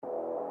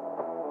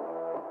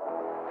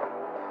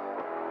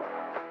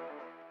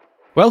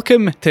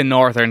Welcome to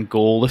Northern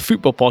Goal, the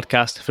football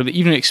podcast for the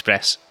Evening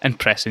Express and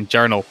Press and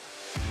Journal.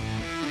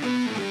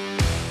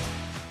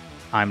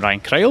 I'm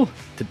Ryan Cryle.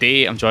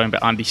 Today I'm joined by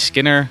Andy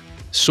Skinner,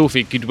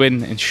 Sophie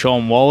Goodwin and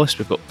Sean Wallace.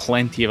 We've got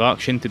plenty of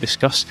action to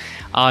discuss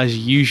as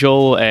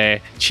usual.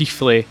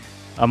 Chiefly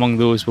among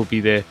those will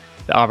be the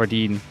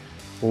Aberdeen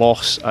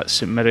loss at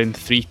St Mirren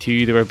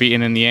 3-2. They were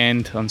beaten in the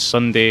end on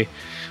Sunday.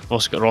 We've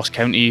also got Ross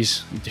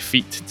County's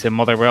defeat to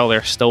Motherwell.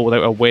 They're still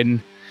without a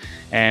win.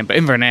 But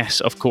Inverness,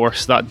 of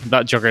course,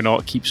 that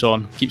juggernaut keeps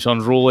on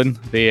rolling.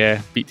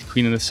 They beat the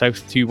Queen of the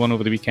South 2-1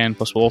 over the weekend.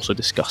 Plus, we'll also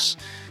discuss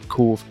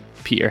Cove,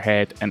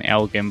 Peterhead, and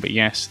Elgin. But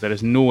yes, there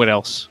is nowhere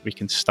else we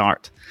can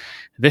start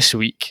this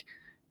week,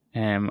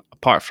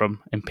 apart from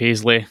in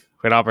Paisley,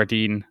 where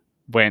Aberdeen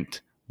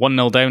went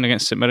 1-0 down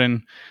against St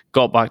Mirren,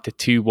 got back to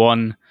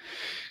 2-1.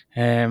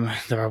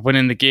 They were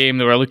winning the game.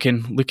 They were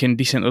looking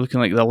decent. They're looking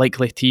like the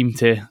likely team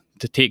to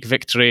take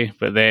victory.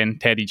 But then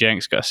Teddy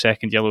Jenks got a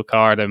second yellow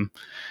card, and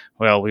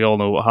well, we all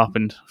know what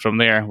happened from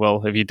there.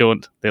 Well, if you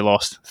don't, they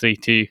lost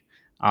 3-2,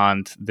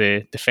 and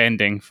the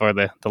defending for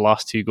the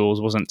last two goals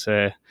wasn't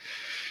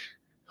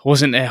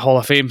Hall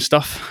of Fame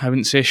stuff, I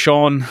wouldn't say.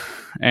 Sean,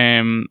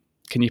 can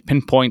you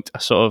pinpoint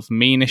a sort of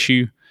main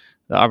issue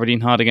that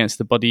Aberdeen had against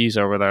the Buddies,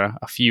 or were there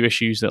a few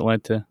issues that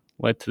led to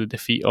the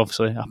defeat?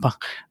 Obviously,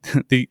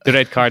 the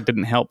red card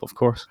didn't help, of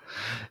course.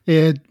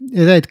 Yeah,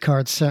 the red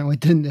card certainly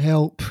didn't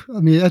help.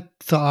 I mean, I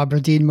thought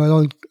Aberdeen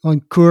were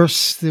on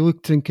course. They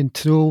looked in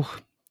control.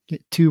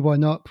 Get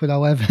 2-1 up with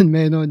 11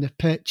 men on the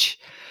pitch,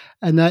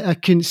 and I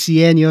couldn't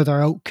see any other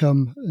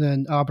outcome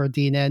than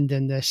Aberdeen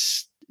ending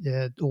this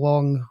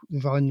long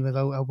run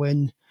without a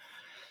win.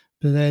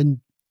 But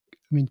then,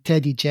 I mean,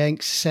 Teddy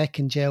Jenks'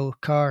 second yellow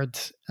card,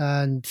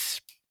 and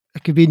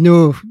there could be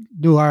no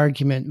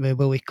argument with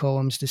Willie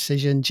Collum's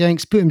decision.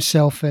 Jenks put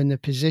himself in a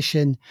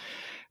position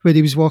where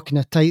he was walking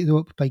a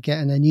tightrope by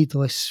getting a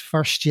needless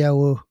first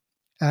yellow,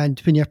 and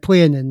when you're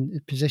playing in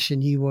the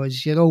position he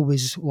was, you're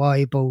always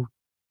liable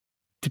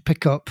to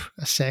pick up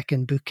a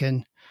second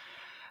booking,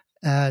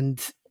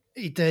 and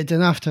he did.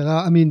 And after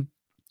that, I mean,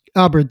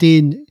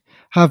 Aberdeen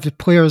have the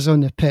players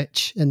on the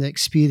pitch and the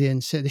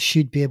experience that they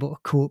should be able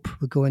to cope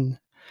with going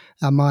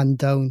a man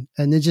down,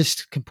 and they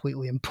just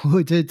completely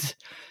imploded.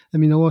 I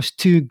mean, they lost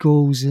 2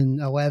 goals in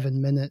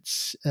 11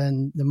 minutes,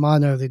 and the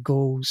manner of the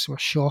goals were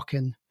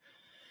shocking.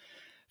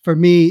 For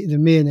me, the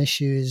main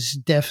issue is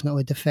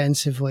definitely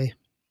defensively.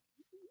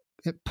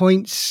 At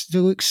points they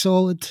look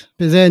solid,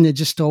 but then it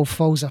just all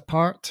falls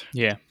apart.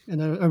 Yeah, and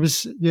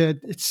it's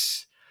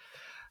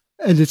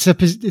a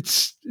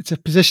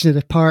position of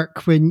the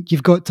park when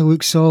you've got to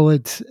look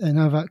solid and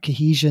have that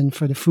cohesion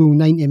for the full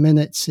 90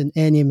 minutes, and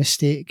any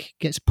mistake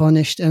gets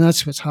punished, and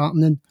that's what's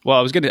happening. Well,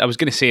 I was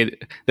gonna say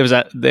there was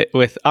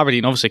with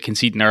Aberdeen obviously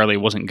conceding early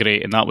wasn't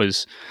great, and that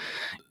was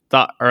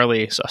that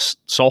early sort of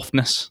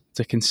softness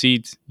to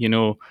concede,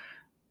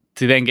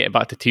 to then get it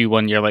back to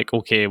 2-1, you're like,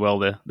 okay, well,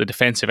 the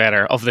defensive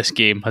error of this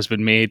game has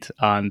been made,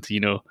 and,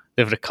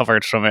 they've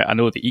recovered from it. I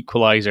know the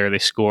equaliser they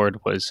scored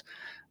was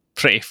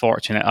pretty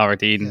fortunate,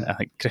 Aberdeen. Yeah. I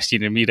think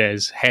Christian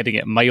Ramirez heading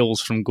it miles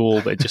from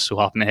goal, but it just so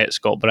happened to hit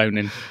Scott Brown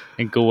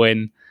and go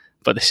in.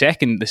 But the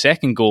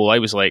second goal, I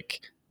was like,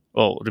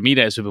 well,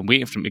 Ramirez have been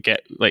waiting for him to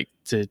get,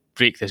 to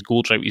break this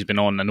goal drought he's been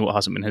on. I know it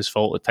hasn't been his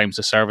fault. At times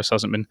the service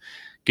hasn't been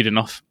good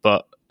enough,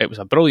 but it was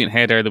a brilliant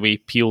header, the way he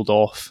peeled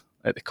off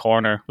at the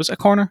corner. Was it a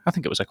corner? I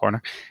think it was a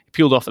corner. He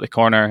peeled off at the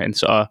corner and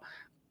sort of,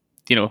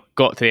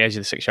 got to the edge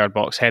of the 6-yard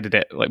box, headed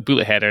it,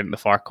 bullet header in the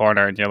far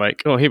corner, and you're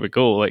like, oh, here we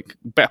go,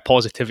 bit of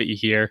positivity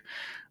here.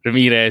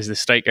 Ramirez, the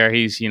striker,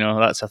 he's,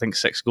 that's I think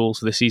 6 goals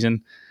for the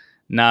season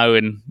now,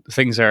 and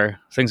things are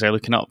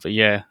looking up. But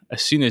yeah,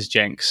 as soon as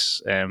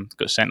Jenks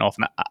got sent off,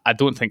 and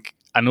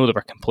I know there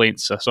were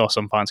complaints. I saw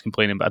some fans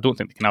complaining, but I don't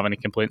think they can have any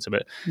complaints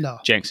about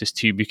Jenks'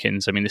 2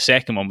 bookings. I mean, the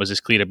second one was as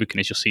clear a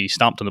booking as you'll see,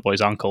 stamped on the boy's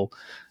ankle.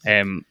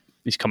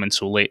 He's coming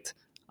so late.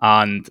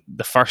 And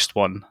the first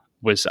one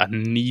was a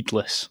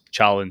needless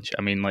challenge.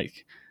 I mean,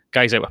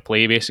 guy's out of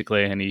play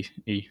basically, and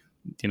he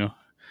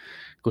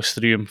goes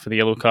through him for the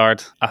yellow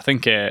card. I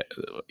think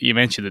you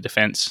mentioned the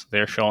defence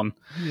there, Sean.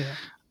 Yeah.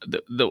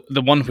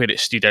 The one where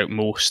it stood out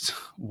most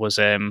was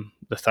the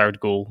third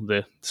goal,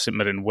 the St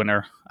Mirren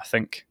winner, I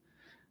think.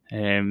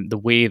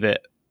 The way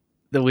that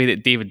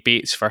David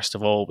Bates, first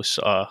of all, was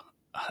sort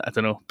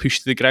of,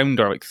 pushed to the ground,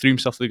 or threw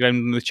himself to the ground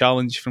in the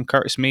challenge from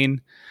Curtis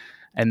Main,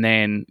 and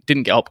then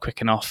didn't get up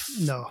quick enough.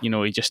 No.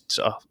 He just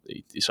sort of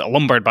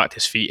lumbered back to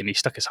his feet, and he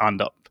stuck his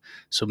hand up.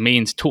 So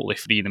Main's totally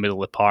free in the middle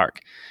of the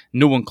park.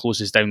 No one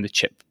closes down the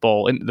chip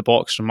ball into the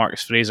box from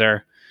Marcus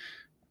Fraser.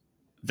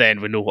 Then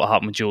we know what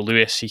happened with Joe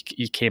Lewis.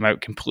 He came out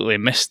completely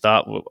and missed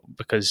that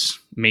because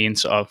Main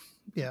sort of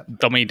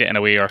dummied it in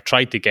a way, or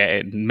tried to get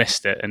it and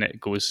missed it, and it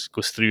goes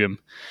through him.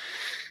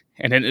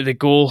 And into the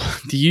goal,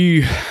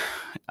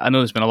 I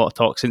know there's been a lot of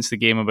talk since the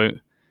game about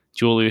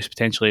Joe Lewis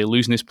potentially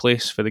losing his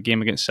place for the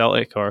game against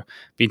Celtic, or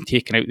being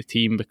taken out of the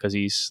team because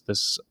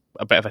there's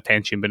a bit of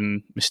attention,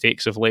 been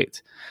mistakes of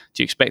late.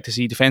 Do you expect to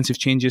see defensive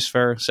changes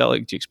for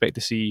Celtic? Do you expect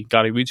to see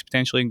Gary Woods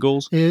potentially in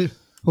goals?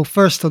 Well,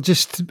 first I'll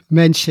just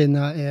mention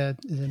that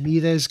the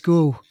Ramirez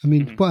goal. I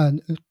mean, what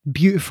a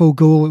beautiful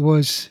goal it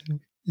was.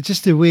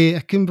 Just the way, I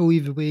couldn't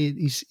believe the way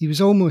he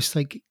was almost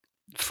like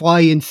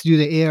flying through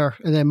the air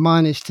and then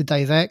managed to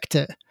direct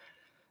it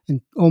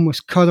and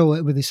almost curl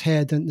it with his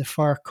head into the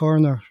far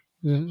corner.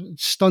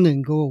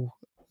 Stunning goal.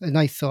 And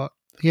I thought,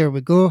 here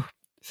we go,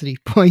 3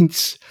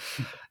 points.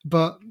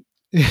 But,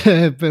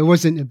 but it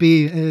wasn't to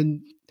be.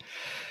 And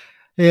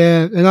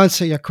in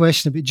answer to your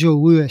question about Joe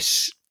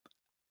Lewis,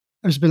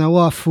 there's been a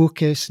lot of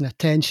focus and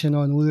attention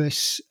on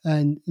Lewis.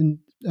 And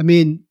I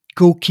mean,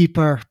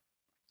 goalkeeper,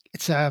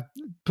 it's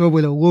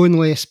probably the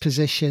loneliest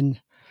position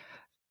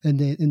in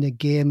the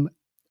game.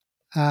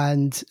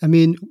 And I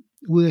mean,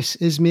 Lewis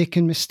is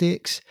making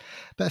mistakes,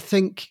 but I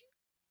think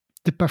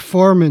the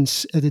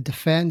performance of the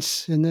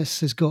defence in this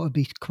has got to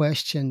be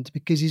questioned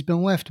because he's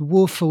been left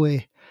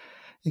woefully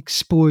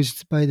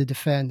exposed by the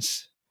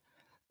defence.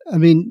 I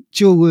mean,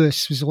 Joe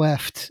Lewis was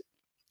left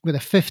with a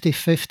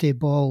 50-50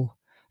 ball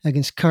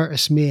against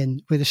Curtis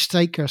Main, with the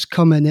strikers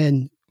coming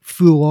in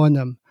full on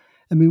him.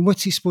 I mean,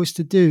 what's he supposed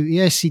to do?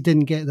 Yes, he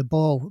didn't get the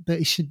ball, but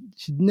he should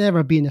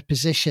never be in a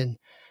position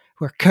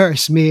where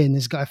Curtis Main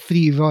has got a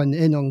free run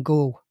in on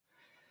goal.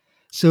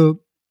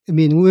 So, I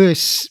mean,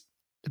 Lewis,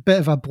 a bit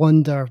of a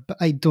blunder, but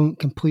I don't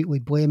completely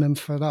blame him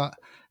for that.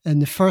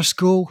 And the first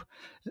goal,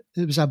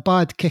 it was a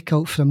bad kick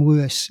out from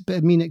Lewis, but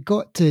I mean, it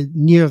got to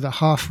near the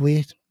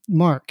halfway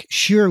mark.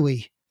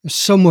 Surely, if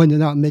someone in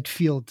that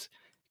midfield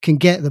can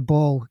get the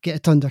ball, get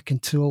it under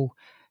control,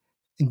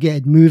 and get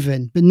it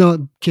moving, but not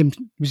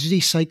was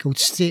recycled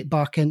straight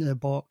back into the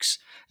box,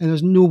 and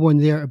there's no one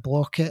there to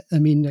block it. I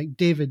mean, like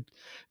David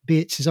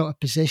Bates is out of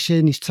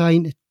position, he's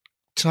trying to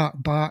track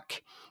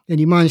back, and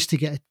he managed to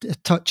get a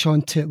touch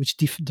onto it, which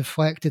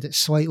deflected it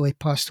slightly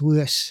past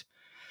Lewis.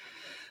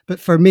 But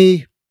for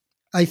me,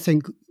 I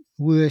think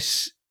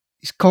Lewis,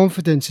 his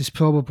confidence is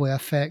probably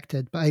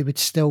affected, but I would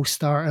still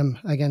start him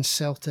against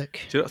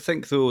Celtic. Do you not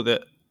think, though,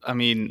 that, I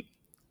mean,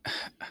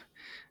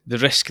 the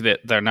risk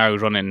that they're now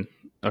running,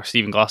 or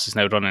Stephen Glass is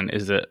now running,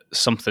 is that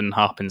something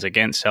happens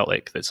against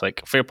Celtic that's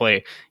like, fair play,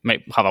 he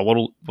might have a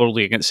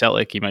worldly against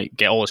Celtic, he might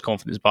get all his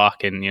confidence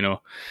back and, you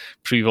know,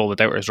 prove all the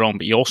doubters wrong,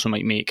 but he also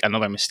might make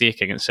another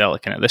mistake against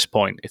Celtic, and at this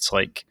point, it's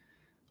like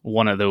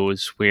one of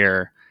those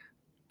where,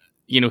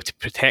 you know, to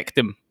protect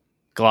him,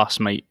 Glass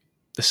might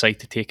decide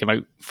to take him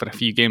out for a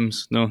few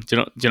games. No,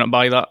 do you not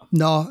buy that?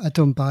 No, I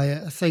don't buy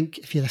it. I think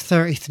if you're a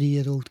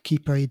 33-year-old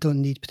keeper, you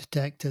don't need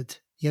protected.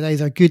 You're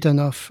either good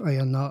enough or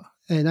you're not.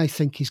 And I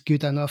think he's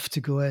good enough to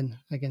go in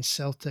against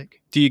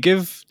Celtic. Do you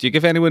give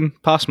anyone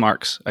pass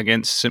marks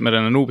against St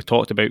Mirren? I know we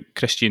talked about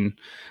Christian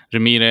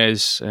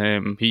Ramirez.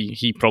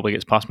 He probably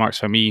gets pass marks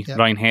for me. Yep.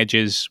 Ryan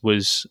Hedges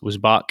was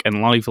back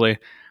and lively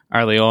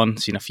early on.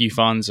 Seen a few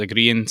fans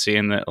agreeing,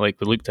 saying that like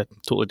we looked at a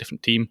totally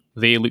different team.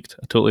 They looked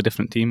a totally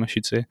different team, I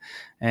should say.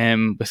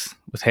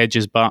 With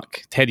Hedges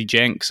back, Teddy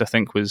Jenks, I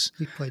think,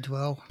 he played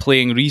well,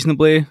 playing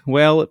reasonably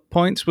well at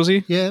points. Was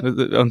he? Yeah.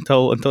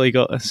 Until he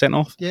got sent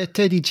off. Yeah,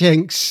 Teddy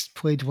Jenks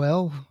played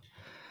well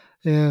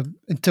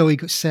until he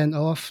got sent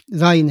off.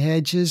 Ryan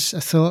Hedges,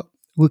 I thought,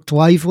 looked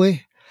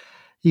lively.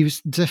 He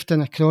was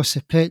drifting across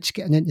the pitch,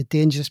 getting into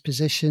dangerous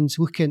positions,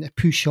 looking to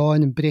push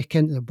on and break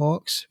into the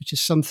box, which is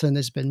something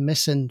that's been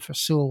missing for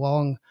so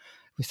long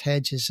with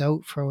Hedges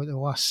out for the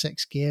last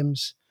 6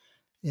 games.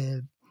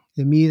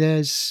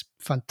 Ramirez,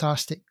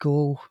 fantastic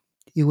goal.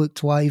 He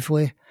looked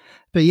lively.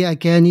 But yeah,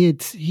 again,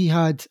 he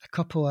had a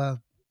couple of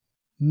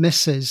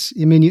misses.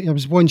 I mean, there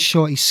was one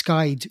shot he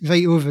skied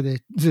right over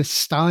the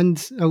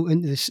stand out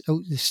into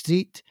the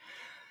street.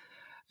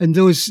 And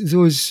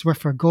those were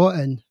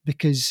forgotten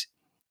because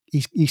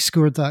he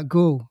scored that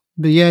goal.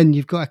 But then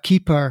you've got a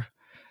keeper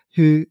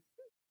who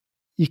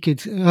you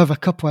could have a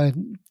couple of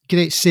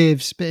great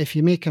saves, but if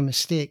you make a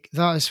mistake,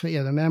 that is what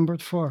you're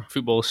remembered for.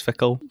 Football is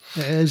fickle.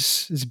 It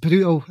is. It's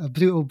brutal, a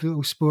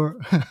brutal sport.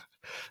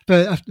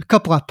 But a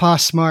couple of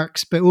pass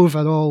marks, but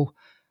overall,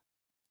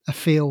 a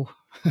fail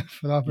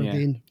for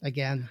Aberdeen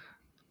again.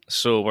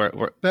 So we're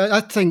But I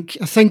think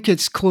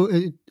it's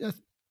close.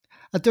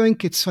 I don't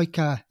think it's like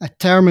a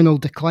terminal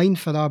decline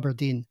for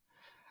Aberdeen.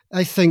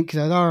 I think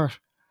there are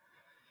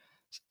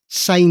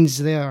signs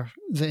there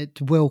that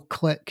it will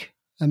click.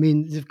 I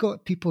mean, they've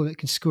got people that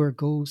can score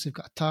goals. They've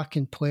got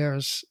attacking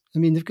players. I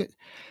mean, they've got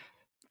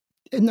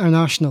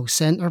international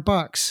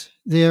centre-backs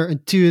there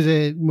and 2 of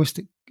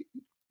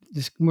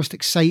the most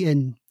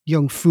exciting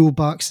young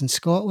full-backs in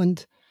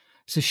Scotland.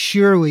 So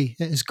surely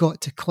it has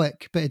got to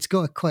click, but it's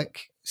got to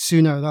click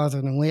sooner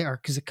rather than later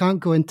because they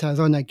can't go into a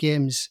run of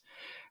games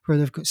where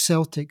they've got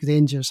Celtic,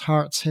 Rangers,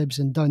 Hearts, Hibs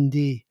and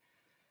Dundee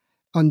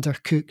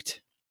undercooked.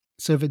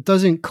 So if it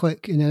doesn't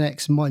click in the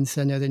next month,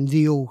 then they're in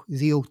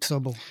real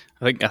trouble.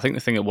 I think the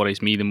thing that worries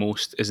me the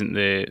most isn't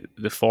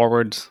the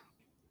forward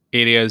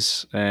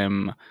areas.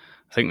 I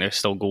think there's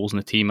still goals in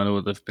the team. I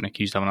know they've been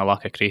accused of having a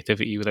lack of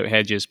creativity without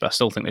Hedges, but I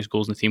still think there's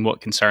goals in the team. What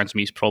concerns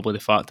me is probably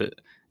the fact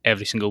that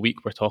every single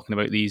week we're talking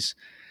about these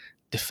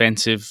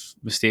defensive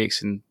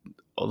mistakes, and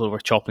although we're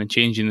chopping and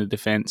changing the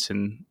defence,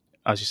 and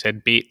as you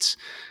said, Bates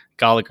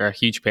Gallagher,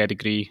 huge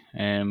pedigree.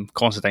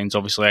 Constantine's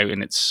obviously out,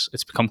 and it's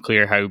become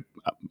clear how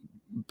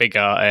big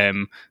a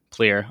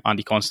player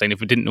Andy Constantine,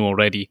 if we didn't know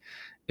already,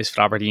 is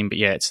for Aberdeen. But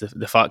yeah, it's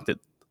the fact that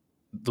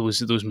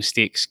those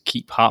mistakes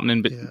keep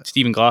happening. But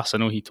Stephen Glass, I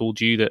know he told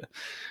you that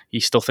he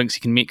still thinks he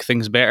can make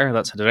things better.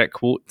 That's a direct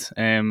quote.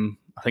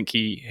 I think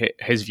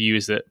his view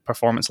is that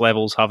performance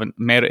levels haven't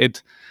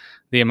merited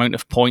the amount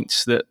of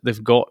points that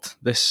they've got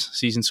this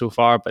season so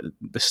far. But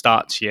the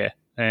stats, yeah.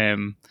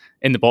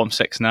 In the bottom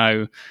 6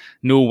 now,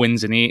 no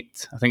wins in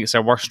 8. I think it's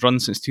their worst run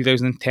since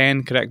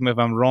 2010. Correct me if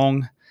I'm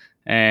wrong.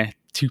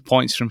 2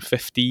 points from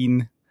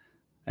 15.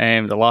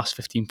 The last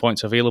 15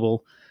 points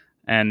available.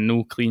 And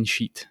no clean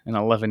sheet in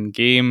 11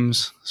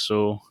 games.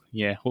 So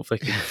yeah, hopefully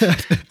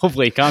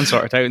he can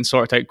sort it out and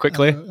sort it out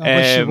quickly. I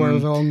wish you were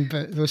wrong,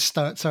 but those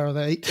stats are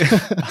right.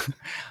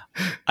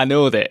 I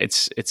know that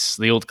it's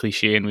the old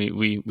cliche, and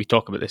we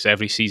talk about this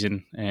every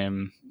season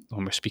when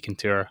we're speaking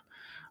to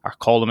our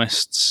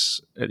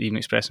columnists at the Evening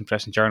Express and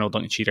Press and Journal,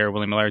 Duncan Shearer,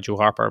 William Miller, Joe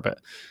Harper. But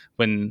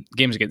when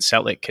games against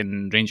Celtic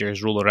and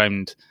Rangers roll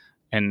around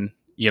and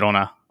you're on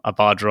a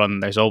bad run,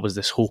 there's always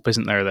this hope,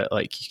 isn't there, that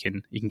like you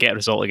can get a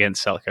result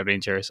against Celtic or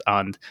Rangers,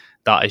 and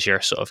that is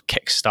your sort of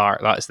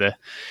kickstart. That's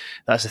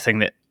the thing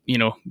that, you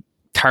know,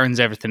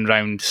 turns everything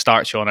round,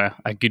 starts you on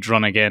a good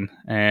run again.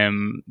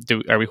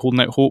 Are we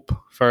holding out hope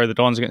for the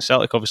Dons against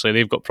Celtic? Obviously,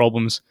 they've got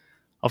problems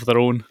of their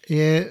own.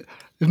 Yeah,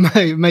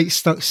 it might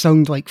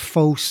sound like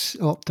false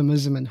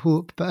optimism and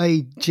hope, but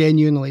I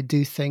genuinely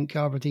do think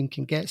Aberdeen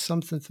can get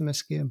something from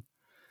this game.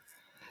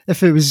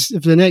 If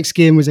the next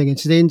game was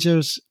against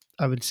Rangers,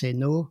 I would say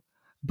no.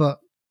 But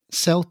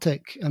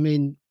Celtic are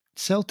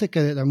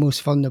at their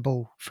most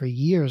vulnerable for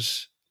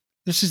years.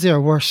 This is their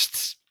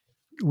worst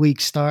league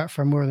start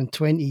for more than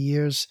 20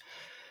 years.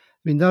 I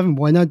mean, they haven't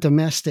won a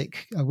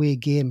domestic away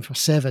game for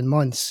 7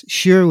 months.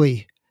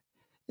 Surely,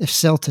 if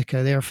Celtic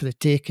are there for the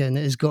taking,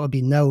 it has got to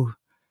be now.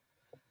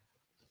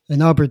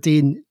 And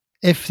Aberdeen,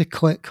 if they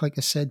click, like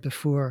I said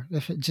before,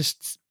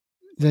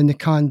 then they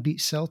can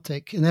beat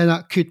Celtic. And then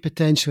that could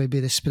potentially be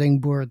the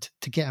springboard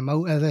to get them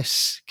out of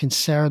this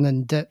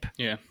concerning dip.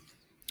 Yeah.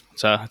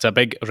 It's a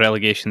big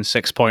relegation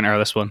 6-pointer,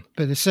 this one.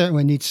 But they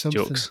certainly need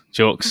something.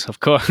 Jokes. Of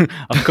course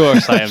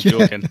I am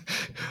joking.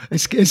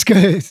 It's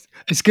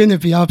going to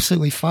be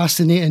absolutely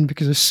fascinating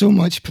because there's so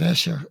much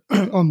pressure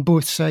on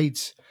both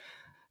sides.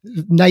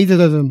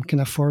 Neither of them can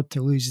afford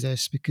to lose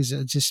this because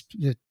it just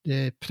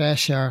the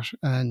pressure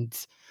and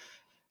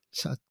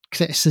sort of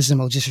criticism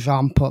will just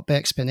ramp up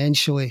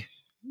exponentially.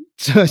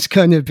 So it's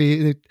going to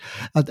be.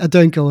 I don't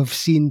think I'll have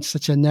seen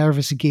such a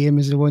nervous game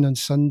as the one on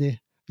Sunday.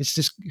 It's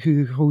just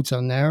who holds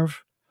our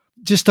nerve.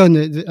 Just on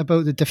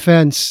about the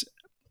defence,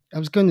 I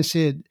was going to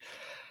say,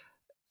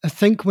 I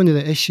think one of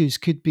the issues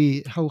could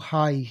be how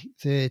high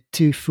the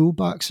two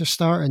fullbacks are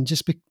starting,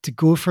 to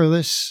go for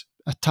this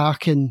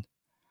attacking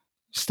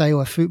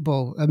style of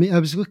football. I mean, I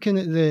was looking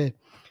at the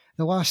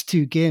last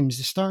 2 games.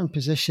 The starting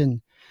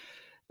position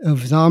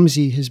of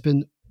Ramsey has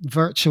been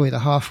virtually the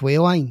halfway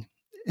line,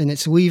 and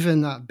it's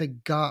leaving that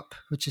big gap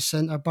which the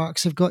centre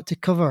backs have got to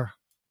cover.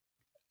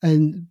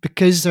 And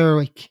because they're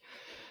like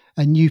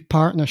a new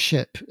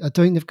partnership, I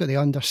don't think they've got the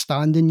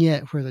understanding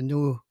yet where they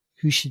know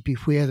who should be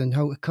where and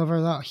how to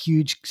cover that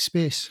huge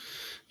space.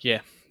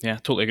 Yeah,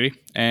 totally agree.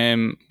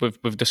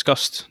 We've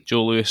discussed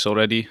Joe Lewis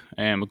already,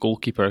 a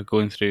goalkeeper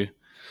going through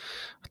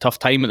a tough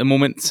time at the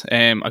moment.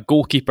 A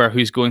goalkeeper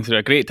who's going through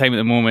a great time at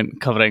the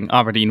moment, covering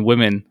Aberdeen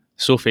women,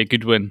 Sophie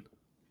Goodwin.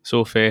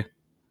 Sophie,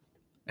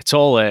 it's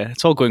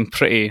all going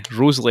pretty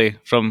rosily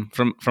from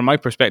my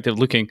perspective.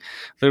 Looking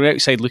from the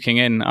outside, looking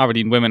in,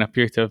 Aberdeen women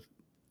appear to have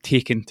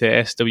taken to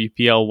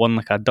SWPL 1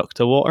 like a duck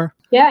to water.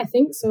 Yeah, I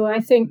think so. I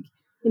think,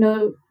 you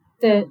know,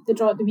 the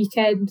draw at the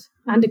weekend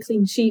and a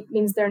clean sheet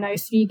means they're now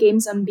 3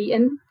 games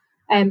unbeaten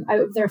out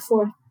of their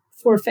four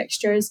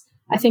fixtures.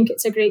 I think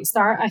it's a great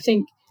start. I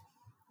think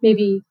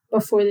maybe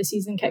before the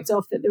season kicked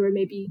off that they were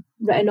maybe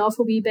written off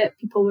a wee bit.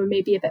 People were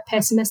maybe a bit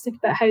pessimistic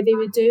about how they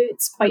would do.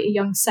 It's quite a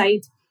young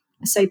side,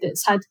 a side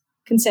that's had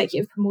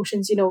consecutive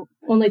promotions, you know,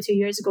 only 2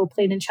 years ago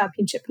playing in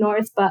Championship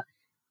North, but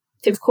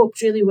they've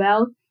coped really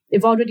well.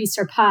 They've already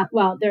surpassed,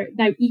 they're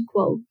now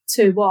equal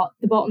to what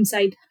the bottom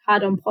side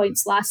had on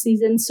points last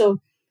season.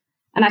 So,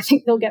 and I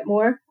think they'll get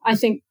more. I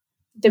think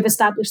they've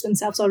established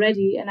themselves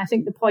already. And I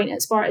think the point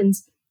at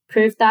Spartans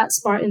proved that.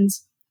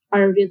 Spartans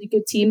are a really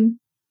good team.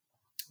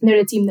 They're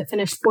a team that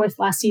finished 4th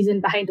last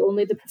season behind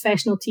only the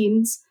professional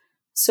teams.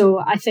 So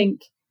I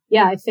think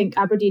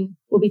Aberdeen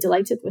will be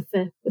delighted with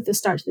the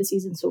start to the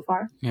season so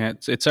far. Yeah,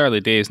 it's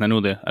early days, and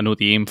I know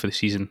the aim for the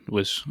season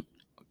was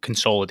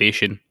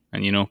consolidation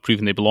and, you know,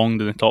 proving they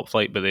belonged in the top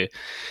flight, but they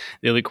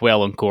look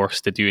well on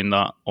course to doing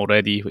that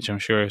already, which I'm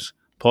sure is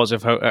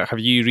positive. Have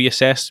you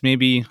reassessed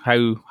maybe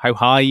how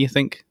high you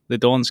think the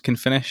Dons can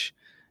finish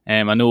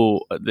I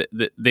know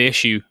the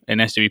issue in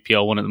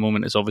SWPL 1 at the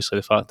moment is obviously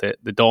the fact that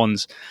the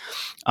Dons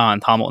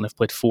and Hamilton have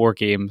played 4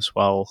 games,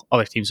 while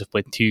other teams have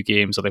played 2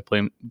 games. Other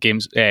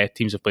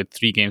teams have played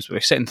 3 games, but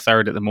they're sitting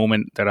third at the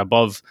moment. They're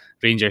above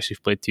Rangers,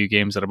 who've played 2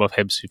 games. They're above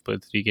Hibs, who've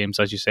played 3 games.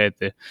 As you said,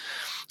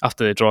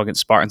 after the draw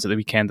against Spartans at the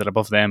weekend, they're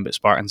above them, but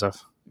Spartans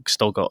have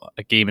still got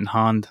a game in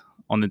hand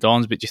on the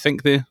Dons. But do you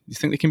think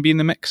they can be in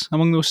the mix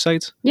among those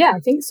sides? Yeah, I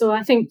think so.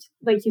 I think,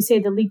 like you say,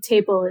 the league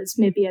table is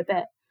maybe a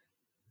bit,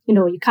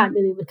 you can't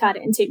really look at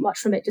it and take much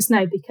from it just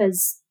now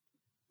because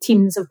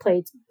teams have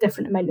played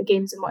different amount of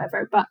games and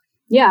whatever. But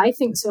yeah, I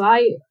think so.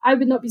 I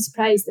would not be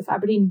surprised if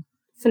Aberdeen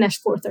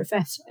finished 4th or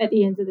 5th at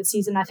the end of the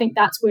season. I think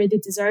that's where they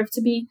deserve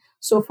to be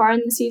so far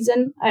in the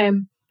season.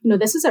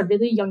 This is a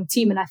really young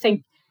team, and I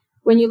think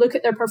when you look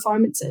at their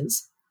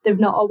performances, they've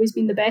not always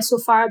been the best so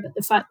far, but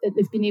the fact that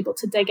they've been able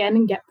to dig in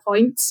and get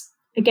points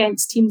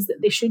against teams that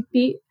they should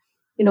beat,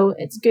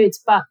 it's good.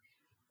 But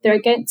they're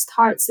against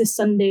Hearts this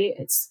Sunday.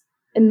 It's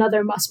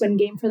another must-win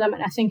game for them,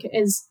 and I think it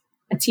is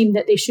a team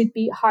that they should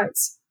beat.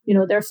 Hearts,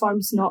 their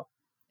form's not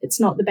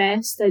the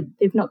best.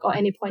 They've not got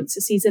any points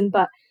this season,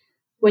 but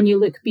when you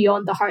look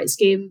beyond the Hearts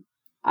game,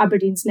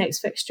 Aberdeen's next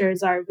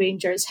fixtures are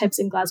Rangers, Hibs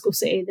and Glasgow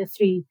City, the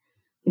three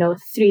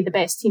of the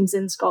best teams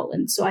in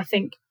Scotland. So I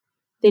think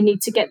they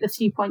need to get the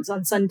 3 points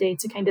on Sunday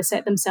to kind of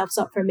set themselves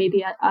up for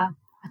maybe a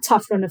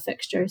tough run of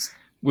fixtures.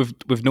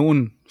 We've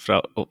known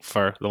for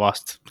the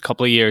last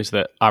couple of years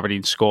that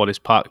Aberdeen's squad is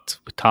packed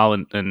with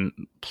talent and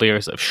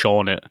players that have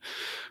shone it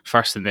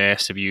first in the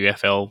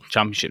SWFL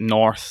Championship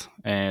North,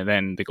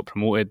 then they got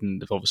promoted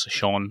and they've obviously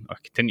shone or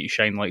continue to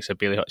shine, like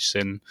Bailey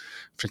Hutchison,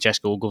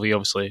 Francesca Ogilvie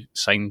obviously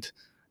signed.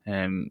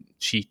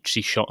 She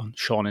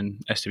shone in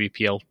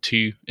SWPL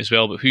 2 as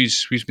well. But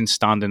who's been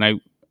standing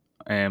out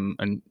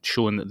and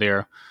showing that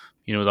they're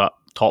that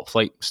top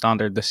flight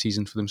standard this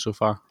season for them so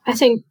far? I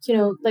think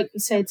like we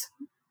said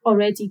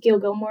already, Gail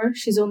Gilmore,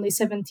 she's only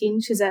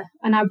 17. She's an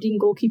Aberdeen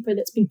goalkeeper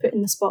that's been put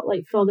in the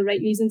spotlight for all the right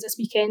reasons this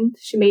weekend.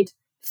 She made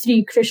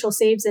 3 crucial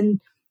saves and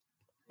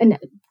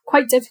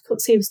quite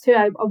difficult saves too.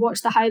 I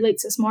watched the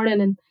highlights this morning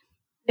and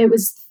it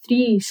was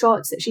 3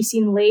 shots that she's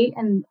seen late,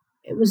 and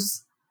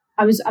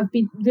I've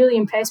been really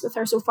impressed with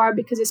her so far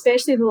because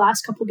especially the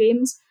last couple of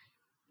games,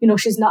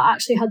 she's not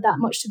actually had that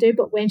much to do,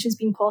 but when she's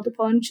been called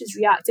upon, she's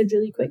reacted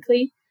really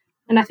quickly.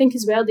 And I think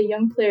as well, the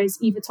young players,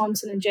 Eva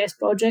Thompson and Jess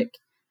Broderick,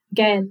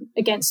 again,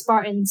 against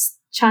Spartans,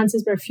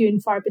 chances were few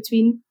and far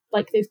between,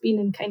 like they've been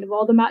in kind of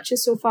all the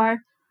matches so far.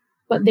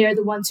 But they're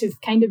the ones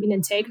who've kind of been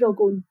integral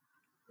going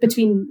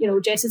between,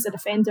 Jess is a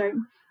defender,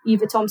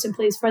 Eva Thompson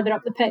plays further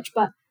up the pitch,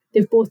 but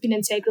they've both been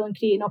integral in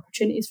creating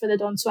opportunities for the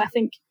Dons. So I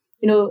think,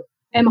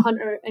 Emma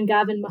Hunter and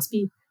Gavin must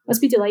be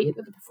delighted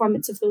with the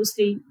performance of those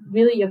 3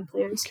 really young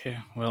players. Okay,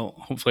 well,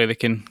 hopefully they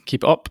can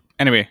keep it up.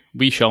 Anyway,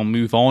 we shall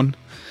move on.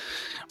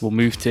 We'll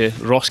move to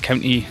Ross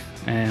County,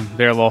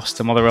 their loss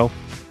to Motherwell.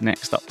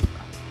 Next up.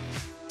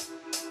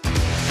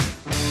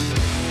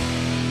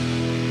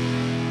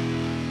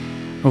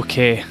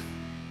 Okay,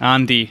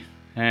 Andy.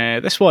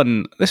 This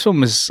one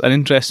was an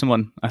interesting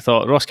one. I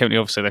thought Ross County,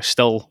 obviously, they're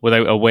still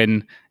without a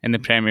win in the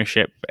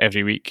Premiership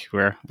every week.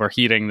 We're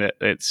hearing that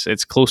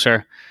it's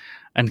closer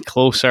and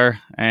closer.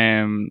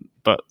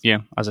 But yeah,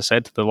 as I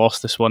said, they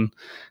lost this one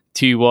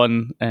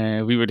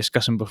 2-1. We were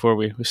discussing before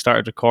we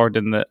started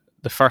recording that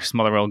the first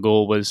Motherwell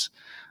goal was,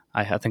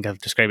 I think I've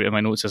described it in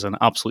my notes as an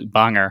absolute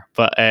banger.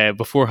 But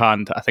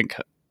beforehand, I think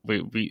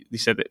we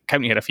said that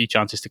County had a few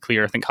chances to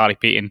clear. I think Harry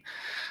Payton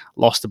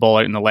lost the ball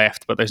out on the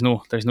left, but there's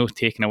no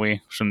taking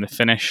away from the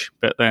finish.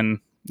 But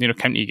then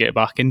County get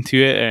back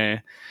into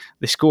it.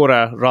 They score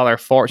a rather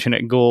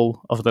fortunate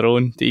goal of their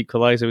own to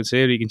equalise, I would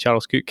say, Regan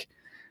Charles-Cook.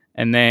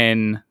 And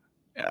then,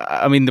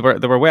 I mean, they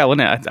were well in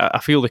it. I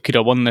feel they could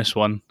have won this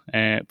one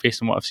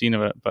based on what I've seen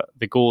of it. But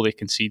the goal they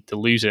concede to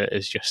lose it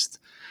is just,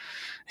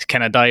 it's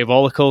kind of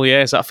diabolical.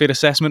 Yeah, is that a fair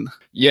assessment?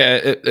 Yeah,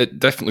 it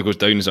definitely goes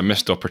down as a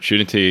missed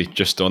opportunity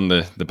just on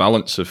the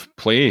balance of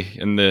play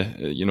in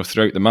the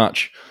throughout the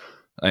match,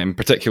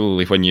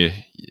 particularly when you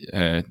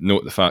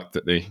note the fact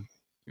that they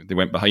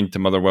went behind to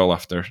Motherwell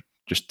after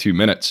just 2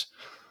 minutes.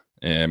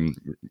 A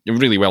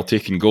really well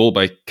taken goal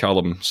by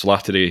Callum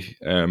Slattery,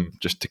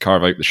 just to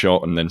carve out the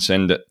shot and then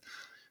send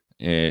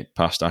it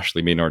past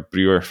Ashley Maynard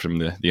Brewer from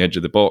the edge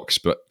of the box.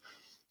 But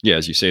yeah,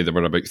 as you say, there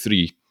were about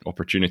 3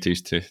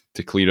 opportunities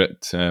to clear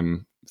it.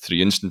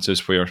 3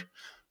 instances where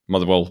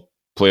Motherwell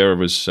player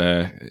was,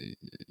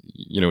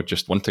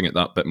 just wanting it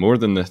that bit more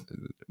than their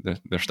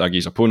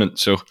Staggies opponent.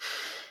 So,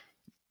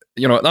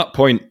 at that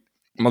point,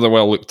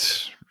 Motherwell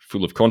looked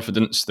full of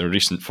confidence. Their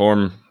recent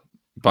form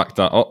backed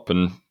that up,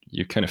 and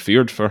you kind of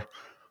feared for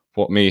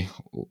what may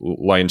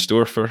lie in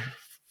store for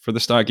the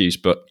Staggies.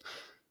 But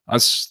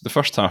as the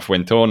first half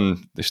went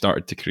on, they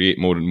started to create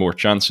more and more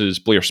chances.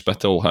 Blair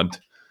Spittle had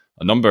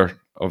a number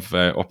of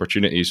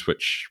opportunities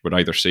which were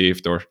either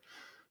saved or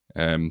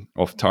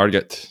off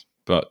target.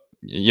 But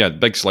yeah,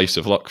 big slice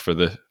of luck for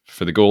the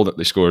goal that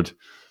they scored.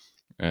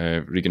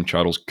 Regan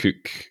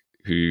Charles-Cook,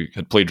 who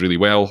had played really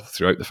well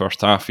throughout the first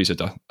half, he's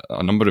had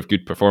a number of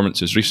good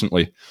performances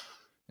recently.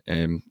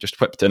 Just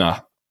whipped in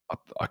a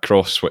a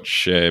cross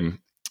which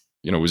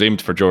was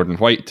aimed for Jordan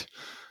White.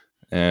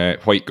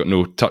 White got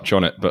no touch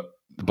on it, but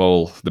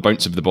the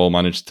bounce of the ball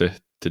managed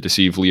to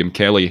deceive Liam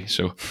Kelly.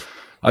 So,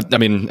 I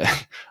mean,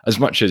 as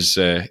much as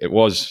it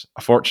was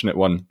a fortunate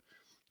one,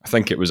 I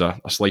think it was a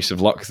slice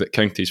of luck that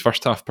County's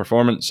first half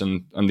performance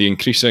and the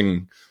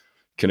increasing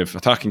kind of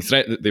attacking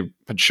threat that they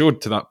had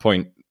showed to that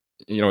point,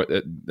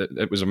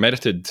 it was a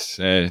merited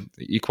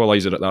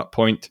equaliser at that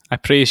point. I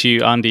praise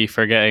you, Andy,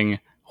 for getting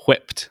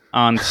whipped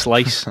and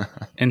slice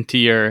into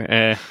your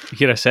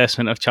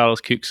assessment of Charles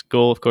Cook's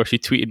goal. Of course, you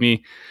tweeted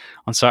me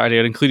on Saturday,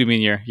 or included me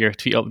in your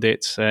tweet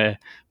updates,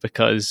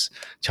 because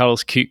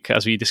Charles Cook,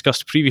 as we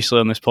discussed previously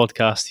on this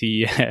podcast,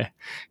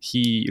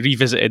 he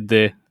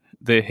revisited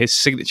his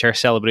signature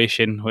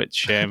celebration,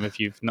 which, if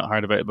you've not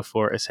heard about it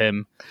before, is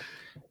him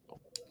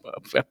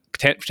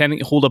pretending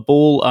to hold a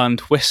bowl and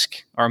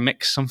whisk or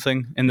mix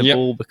something in the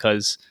bowl,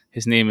 because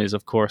his name is,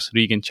 of course,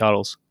 Regan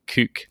Charles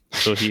Cook.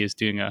 So he is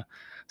doing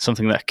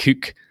something that a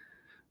cook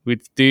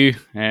would do.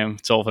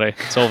 It's all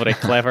very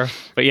clever.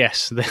 But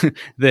yes,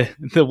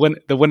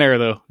 the winner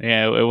though,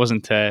 it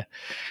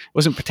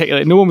wasn't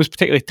particularly. No one was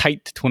particularly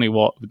tight to Tony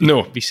Watt.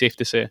 Would be safe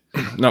to say.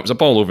 No, it was a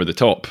ball over the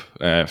top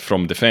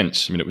from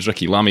defence. I mean, it was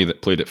Ricky Lamy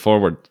that played it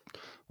forward.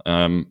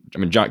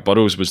 Jack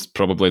Burrows was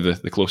probably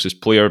the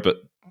closest player, but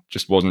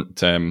just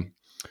wasn't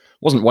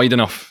wide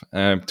enough.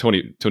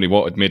 Tony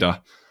Watt had made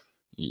a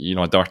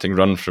darting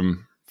run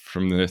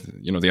from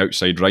the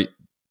outside right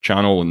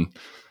channel,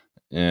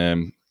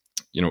 and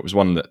it was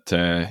one that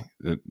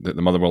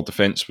the Motherwell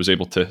defence was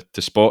able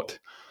to spot.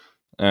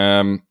 He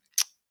had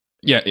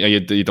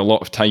a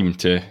lot of time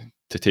to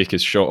take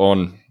his shot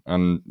on,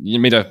 and he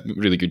made a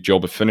really good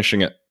job of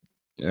finishing it.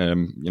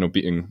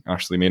 Beating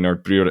Ashley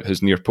Maynard-Brewer at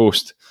his near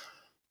post.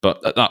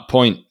 But at that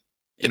point,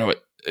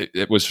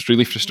 it was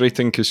really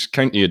frustrating because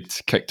County had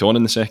kicked on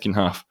in the second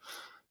half,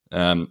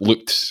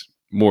 looked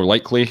more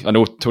likely. I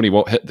know Tony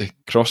Watt hit the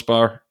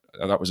crossbar.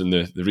 That was in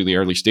the really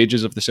early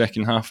stages of the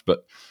second half,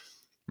 but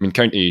I mean,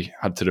 County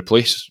had to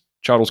replace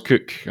Charles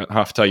Cook at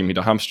half-time. He had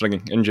a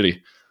hamstring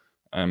injury,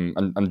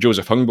 and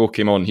Joseph Hungbo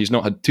came on. He's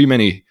not had too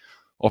many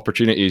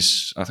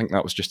opportunities. I think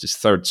that was just his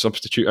third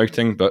substitute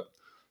outing, but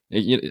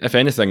if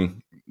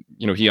anything,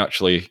 he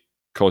actually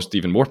caused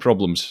even more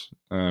problems.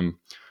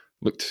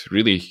 Looked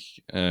really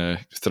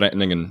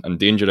threatening and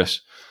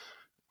dangerous.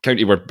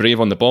 County were brave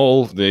on the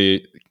ball.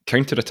 They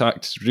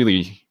counter-attacked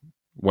really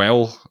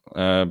well.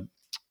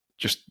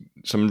 Just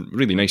some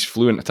really nice,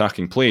 fluent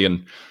attacking play.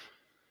 And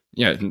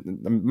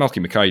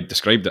Malky Mackay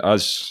described it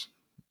as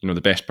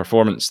the best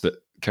performance that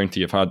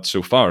County have had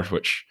so far,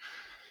 which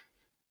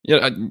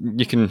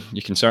you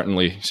can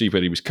certainly see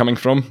where he was coming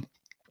from.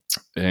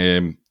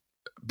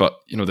 But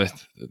I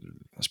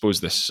suppose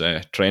this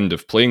trend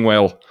of playing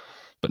well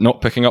but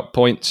not picking up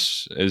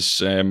points is,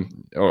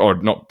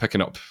 or not picking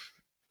up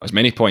as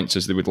many points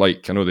as they would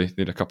like. I know they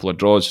had a couple of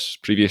draws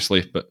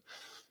previously, but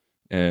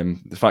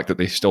the fact that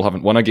they still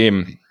haven't won a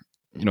game,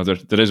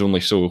 there is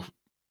only so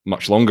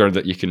much longer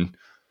that you can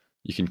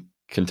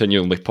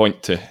continually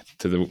point to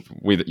the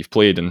way that you've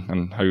played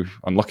and how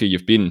unlucky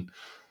you've been.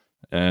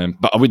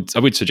 But I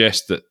would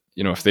suggest that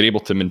if they're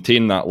able to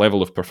maintain that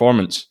level of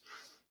performance,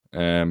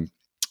 then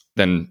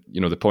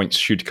the points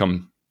should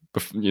come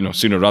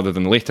sooner rather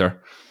than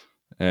later.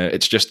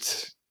 It's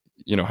just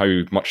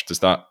how much does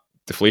that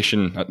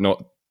deflation at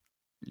not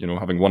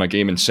having won a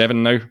game in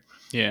 7 now?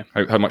 Yeah.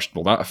 How much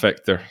will that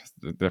affect their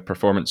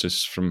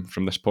performances from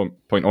this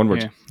point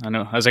onwards? Yeah, I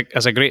know.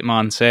 As a great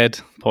man said,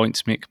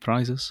 points make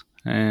prizes.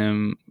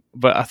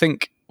 But I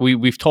think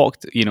we've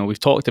talked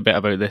a bit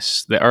about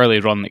this, the early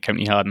run that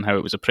County had and how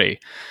it was a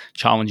pretty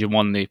challenging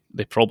one. They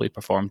probably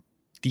performed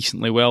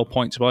decently well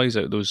points wise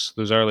out of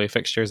those early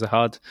fixtures they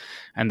had,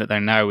 and that they're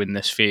now in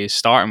this phase,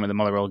 starting with the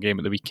Motherwell game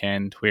at the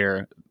weekend,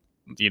 where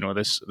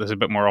there's a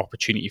bit more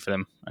opportunity for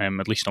them,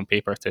 at least on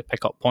paper, to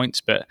pick up points.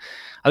 But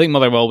I think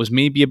Motherwell was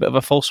maybe a bit of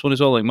a false one as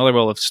well. Like,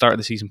 Motherwell have started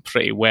the season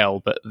pretty well,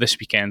 but this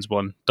weekend's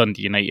one,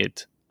 Dundee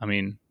United, I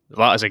mean,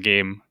 that is a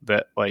game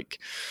that, like,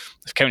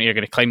 if County are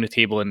going to climb the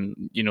table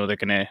and they're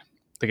going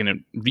to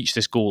reach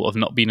this goal of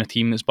not being a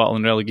team that's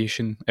battling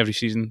relegation every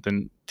season,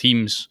 then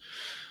teams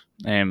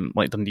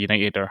like Dundee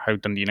United, or how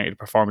Dundee United are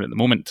performing at the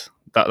moment,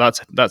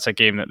 that's a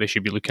game that they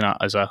should be looking at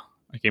as a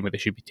game where they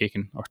should be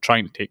taking, or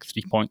trying to take,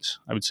 3 points,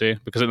 I would say,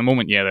 because at the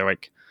moment, they're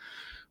like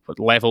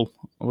level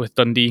with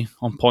Dundee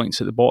on points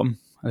at the bottom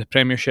of the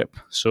Premiership.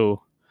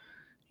 So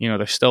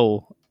they're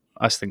still,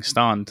 as things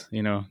stand,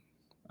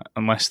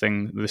 unless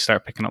they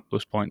start picking up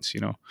those points,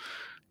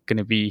 going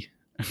to be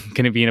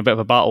in a bit of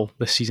a battle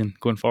this season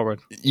going forward.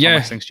 Yeah,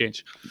 unless things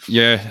change.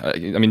 Yeah,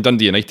 I mean,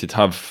 Dundee United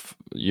have,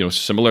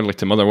 similarly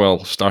to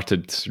Motherwell,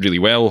 started really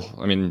well.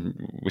 I mean,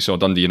 we saw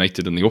Dundee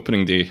United in the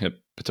opening day at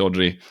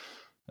Pittodrie.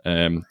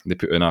 They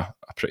put in a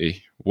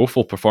pretty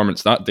woeful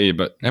performance that day,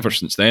 but ever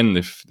since then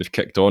they've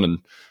kicked on and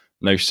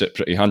now sit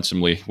pretty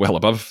handsomely well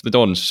above the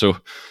Dons. So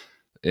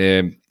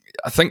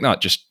I think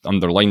that just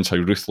underlines how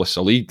ruthless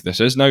a league this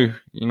is now.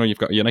 You've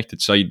got a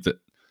United side that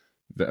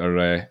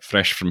are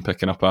fresh from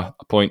picking up a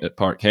point at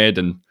Parkhead,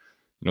 and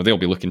they'll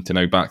be looking to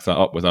now back that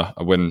up with a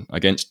win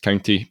against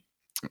County.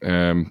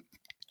 And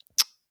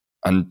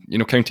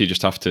County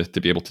just have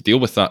to be able to deal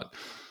with that.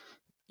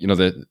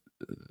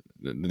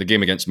 The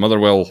game against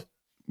Motherwell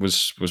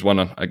was won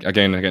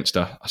again against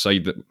a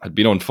side that had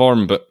been on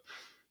form, but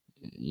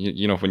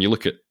when you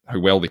look at how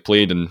well they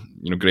played, and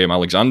Graham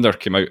Alexander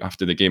came out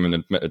after the game and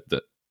admitted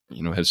that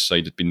his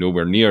side had been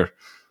nowhere near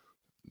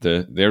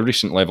their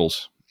recent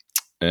levels.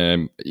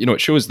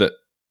 It shows that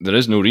there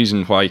is no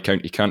reason why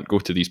County can't go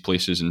to these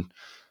places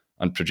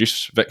and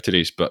produce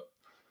victories, but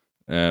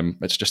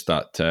it's just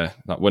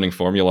that winning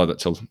formula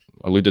that's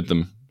eluded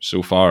them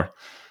so far.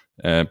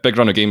 Big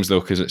run of games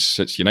though, because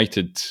it's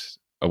United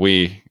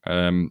away,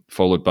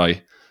 followed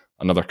by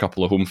another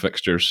couple of home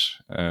fixtures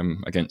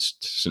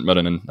against St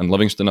Mirren and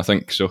Livingston, I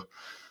think. So,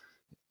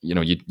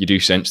 you do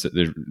sense that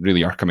they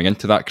really are coming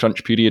into that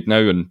crunch period now,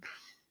 and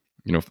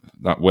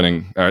that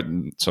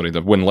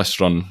the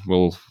winless run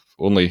will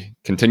only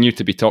continue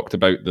to be talked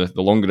about the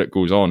longer it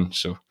goes on.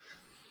 So,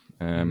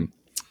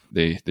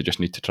 they just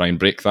need to try and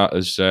break that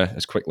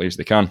as quickly as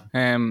they can.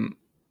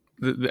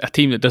 A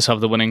team that does have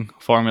the winning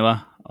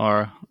formula,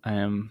 or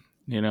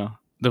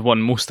they've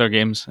won most of their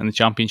games in the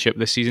Championship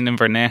this season,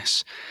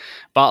 Inverness,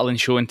 battling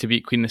showing to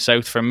beat Queen of the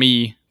South. For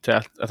me,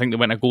 I think they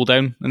went a goal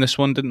down in this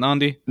one, didn't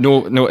Andy?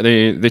 No,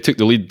 they took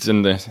the lead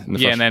in the first.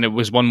 And then it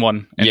was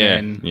 1-1, and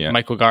then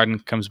Michael Garden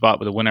comes back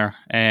with a winner.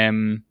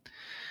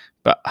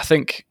 But I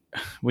think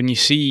when you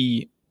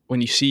see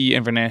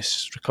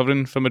Inverness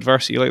recovering from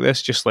adversity like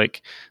this, just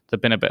like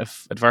there'd been a bit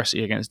of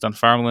adversity against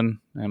Dunfermline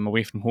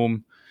away from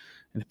home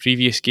in the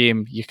previous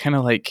game, you kind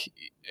of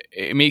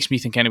it makes me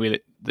think anyway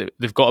that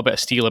they've got a bit of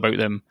steel about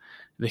them.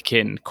 They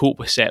can cope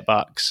with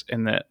setbacks,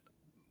 and that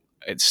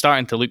it's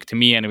starting to look to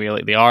me anyway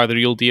like they are the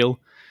real deal.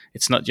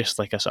 It's not just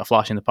like a sort of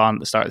flash in the pan at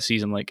the start of the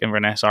season. Like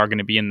Inverness are going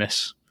to be in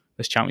this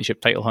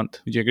Championship title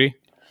hunt. Would you agree?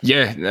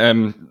 Yeah,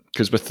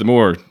 because with the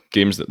more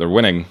games that they're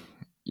winning,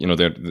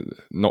 they're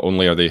not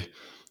only are they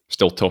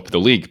still top of the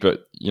league,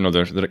 but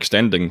they're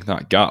extending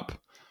that gap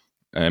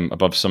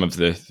above some of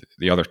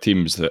the other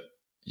teams that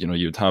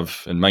you'd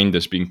have in mind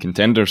as being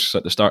contenders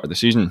at the start of the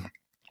season.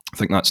 I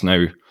think that's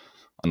now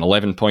an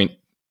 11-point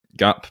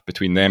gap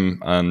between them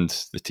and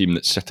the team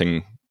that's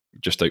sitting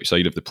just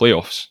outside of the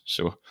playoffs.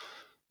 So,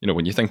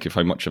 when you think of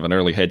how much of an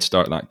early head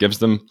start that gives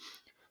them,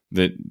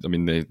 they've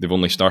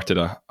only started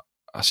a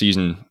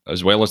season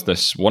as well as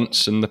this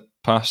once in the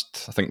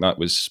past. I think that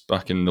was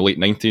back in the late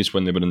 90s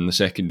when they were in the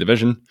second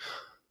division.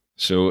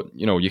 So,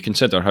 you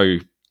consider how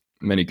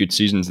many good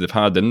seasons they've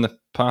had in the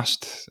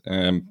past,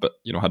 but,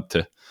 had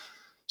to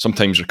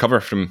sometimes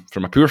recover from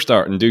a poor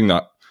start, and doing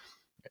that,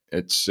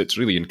 it's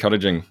really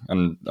encouraging.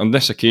 And on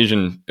this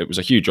occasion, it was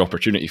a huge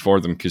opportunity for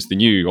them, because they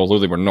knew, although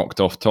they were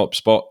knocked off top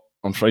spot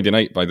on Friday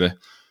night by the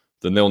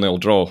 0-0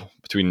 draw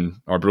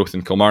between Arbroath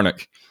and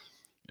Kilmarnock,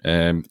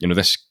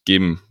 this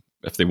game,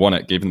 if they won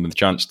it, gave them the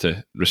chance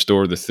to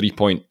restore the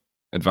 3-point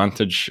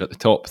advantage at the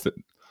top that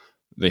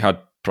they had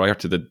prior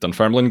to the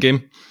Dunfermline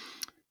game.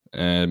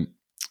 The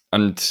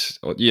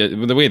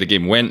way the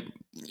game went,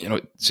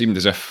 it seemed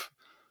as if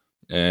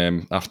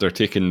after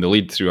taking the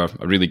lead through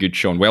a really good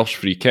Sean Welsh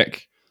free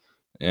kick,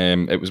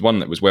 it was one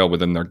that was well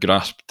within their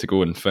grasp to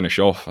go and finish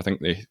off. I think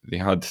they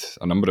had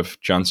a number of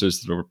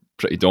chances. They were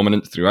pretty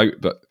dominant throughout,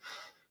 but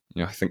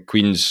I think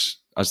Queens,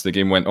 as the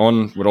game went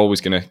on, were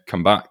always going to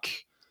come back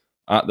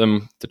at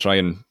them to try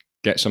and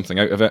get something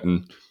out of it.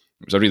 And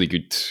it was a really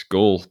good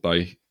goal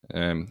by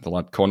the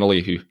lad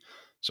Connolly, who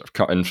sort of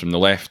cut in from the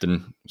left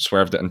and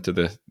swerved it into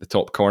the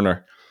top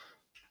corner.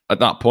 At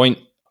that point,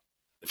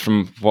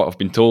 from what I've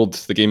been told,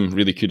 the game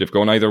really could have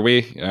gone either way.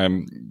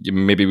 You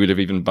maybe would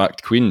have even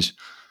backed Queens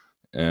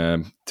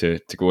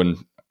to go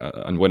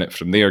and win it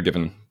from there,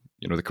 given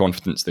the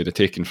confidence they'd have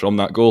taken from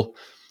that goal.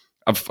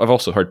 I've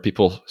also heard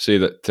people say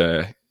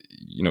that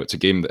it's a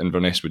game that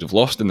Inverness would have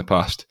lost in the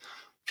past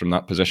from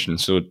that position.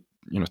 So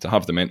to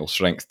have the mental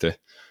strength to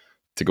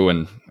go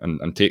in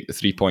and take the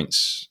 3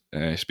 points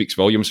speaks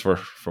volumes for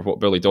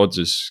what Billy Dodds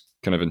has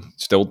kind of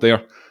instilled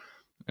there.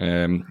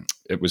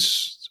 It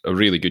was a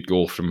really good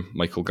goal from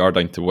Michael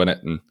Gardyne to win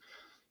it, and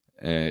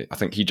I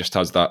think he just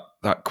has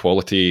that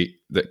quality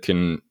that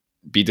can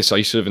be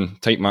decisive in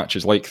tight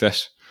matches like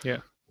this. Yeah.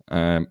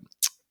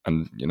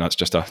 And it's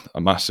just a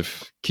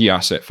massive key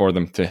asset for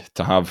them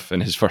to have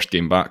in his first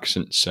game back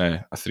since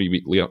a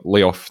 3-week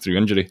layoff through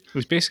injury. It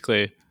was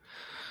basically,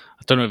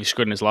 I don't know if he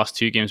scored in his last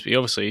 2 games, but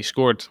he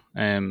scored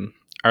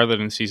earlier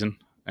in the season,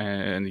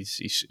 and he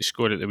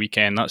scored at the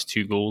weekend. That's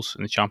 2 goals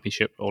in the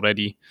Championship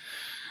already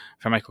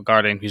for Michael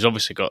Gardyne, who's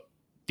obviously got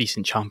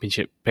decent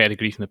Championship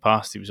pedigree from the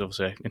past. He was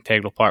obviously an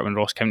integral part when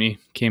Ross County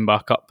came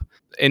back up.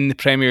 In the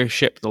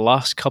Premiership, the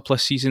last couple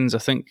of seasons, I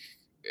think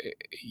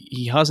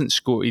he hasn't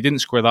scored. He didn't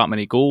score that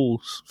many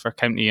goals for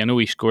County. I know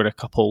he scored a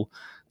couple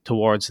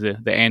towards the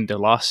end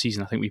of last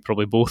season. I think we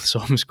probably both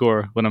saw him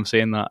score when I'm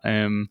saying that.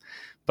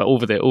 But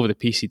over the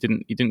piece, he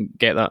didn't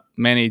get that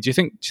many. Do you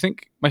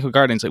think Michael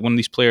Gardyne's like one of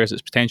these players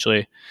that's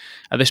potentially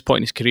at this point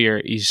in his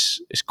career,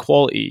 his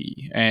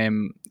quality,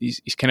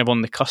 he's kind of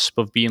on the cusp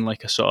of being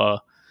like a sort of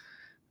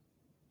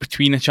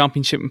between a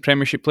Championship and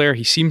Premiership player.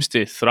 He seems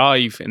to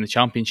thrive in the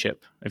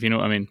Championship, if you know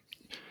what I mean.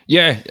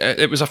 Yeah,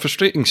 it was a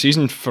frustrating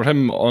season for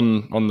him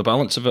on the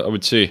balance of it, I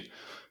would say.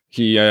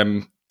 He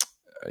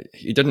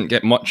didn't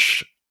get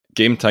much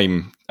game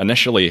time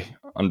initially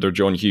under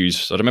John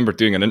Hughes. I remember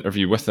doing an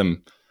interview with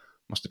him,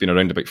 must have been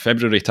around about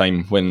February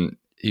time, when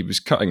he was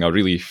cutting a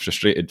really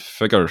frustrated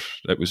figure.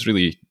 It was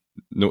really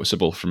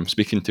noticeable from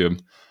speaking to him.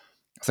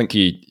 I think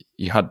he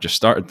had just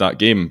started that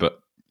game, but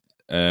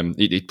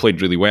he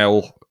played really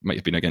well. Might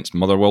have been against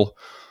Motherwell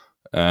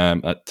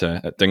at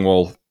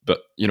Dingwall, but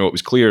it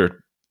was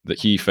clear that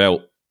he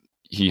felt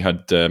he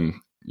had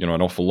an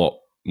awful lot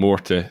more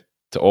to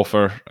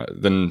offer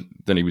than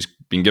he was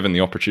being given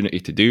the opportunity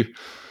to do.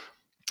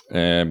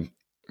 And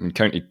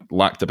County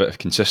lacked a bit of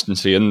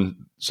consistency in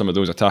some of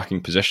those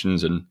attacking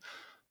positions, and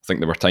I think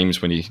there were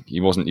times when he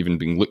wasn't even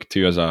being looked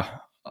to as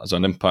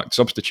an impact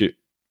substitute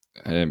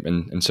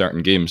in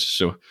certain games.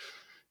 So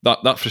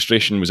that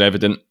frustration was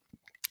evident.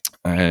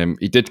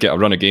 He did get a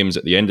run of games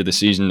at the end of the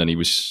season, and he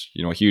was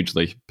a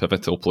hugely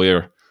pivotal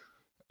player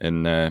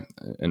in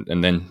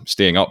then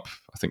staying up.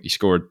 I think he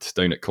scored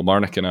down at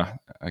Kilmarnock in a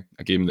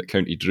game that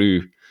County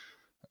drew,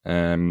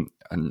 and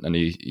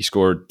he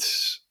scored.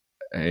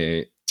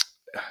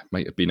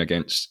 Might have been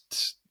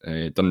against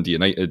Dundee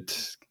United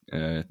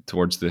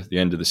towards the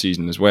end of the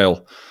season as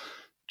well.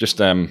 Just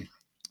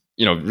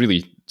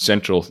really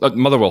central.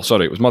 Motherwell,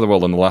 sorry, it was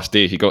Motherwell on the last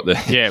day. He got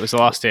the it was the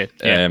last day.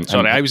 Yeah.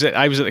 Sorry, I was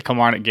at the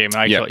Kilmarnock game,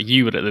 and I thought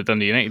you were at the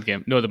Dundee United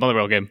game. No, the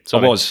Motherwell game.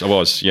 Sorry. I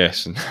was.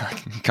 Yes, I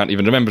can't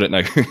even remember it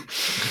now.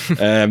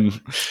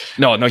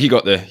 No, he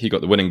got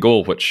the winning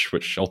goal,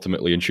 which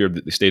ultimately ensured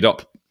that they stayed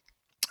up.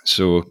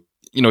 So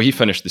he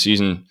finished the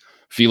season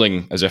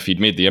feeling as if he'd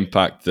made the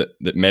impact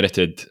that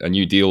merited a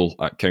new deal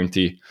at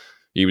County.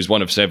 He was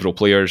one of several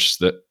players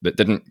that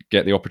didn't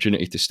get the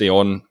opportunity to stay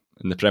on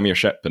in the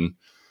Premiership, and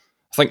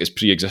I think his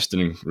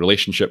pre-existing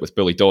relationship with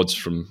Billy Dodds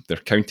from their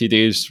County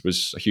days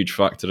was a huge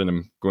factor in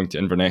him going to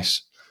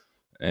Inverness,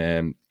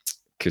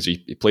 because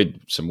he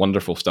played some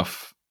wonderful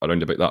stuff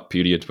around about that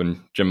period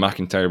when Jim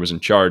McIntyre was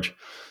in charge,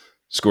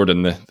 scored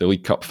in the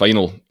League Cup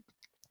final.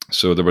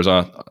 So there was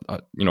a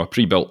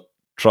pre-built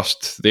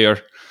trust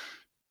there,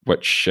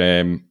 which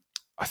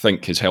I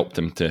think has helped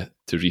him to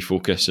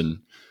refocus and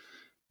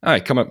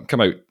come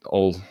out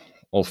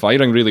all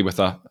firing really with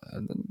I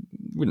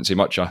wouldn't say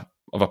much of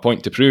a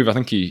point to prove. I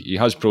think he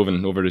has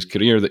proven over his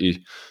career that he's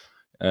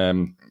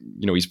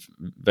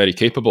very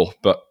capable,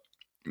 but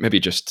maybe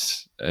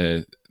just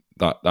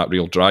that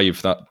real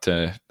drive,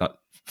 that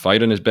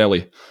fire in his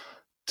belly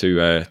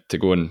to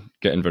go and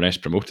get Inverness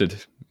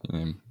promoted.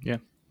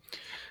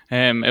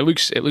 It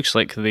looks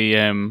like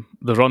the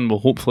run will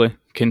hopefully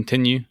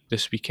continue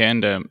this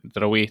weekend.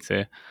 They're away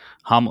to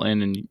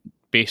Hamilton, and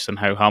based on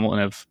how Hamilton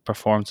have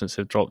performed since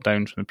they've dropped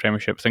down from the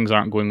Premiership, things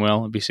aren't going well.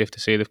 It'd be safe to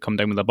say they've come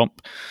down with a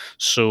bump.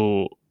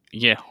 So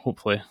yeah,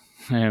 hopefully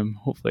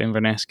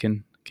Inverness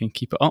can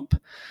keep it up.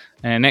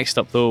 Next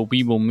up, though,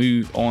 we will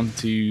move on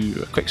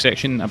to a quick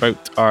section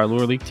about our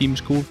lower league teams,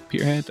 Cove,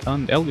 Peterhead,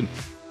 and Elgin.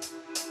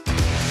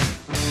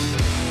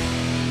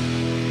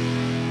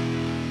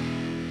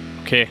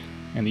 Okay.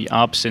 In the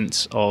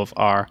absence of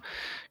our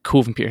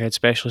Cove and Peterhead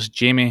specialist,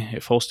 Jamie,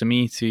 it falls to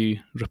me to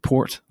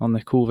report on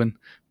the Cove and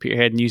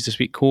Peterhead news this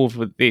week. Cove,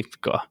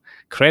 they've got a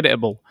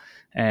creditable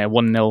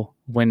 1-0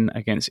 win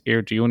against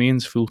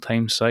Airdrieonians,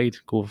 full-time side.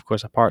 Cove, of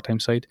course, a part-time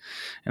side.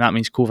 And that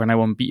means Cove are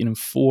now unbeaten in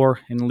 4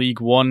 in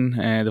League One.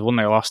 They've won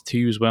their last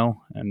 2 as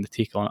well, and they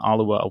take on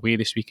Alloa away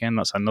this weekend.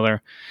 That's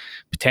another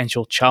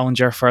potential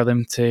challenger for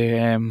them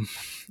to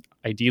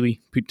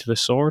ideally put to the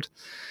sword.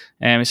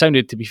 It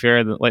sounded, to be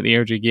fair, that like the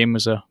Airdrie game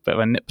was a bit of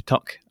a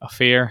nip-tuck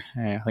affair.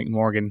 I think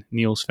Morgan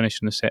Neal's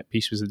finish in the set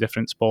piece was the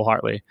difference. Paul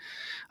Hartley,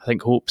 I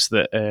think, hopes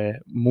that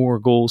more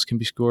goals can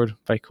be scored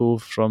by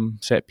Cove from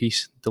set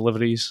piece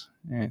deliveries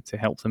to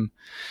help them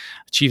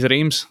achieve their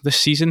aims this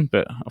season.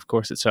 But of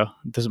course, it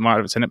doesn't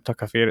matter if it's a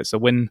nip-tuck affair. It's a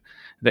win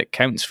that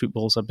counts.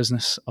 Football's a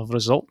business of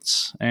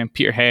results.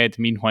 Peterhead,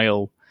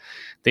 meanwhile,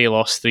 they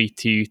lost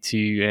 3-2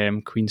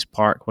 to Queen's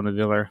Park, one of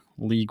the other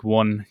League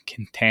One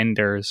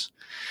contenders.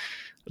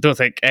 I don't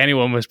think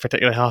anyone was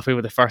particularly happy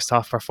with the first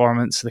half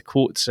performance. The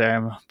quotes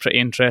pretty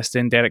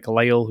interesting. Derek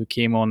Lyle, who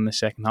came on in the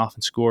second half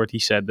and scored, he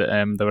said that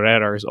there were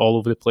errors all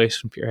over the place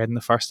from Peterhead in the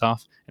first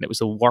half, and it was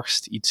the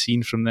worst he'd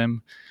seen from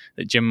them.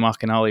 That Jim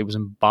McInally was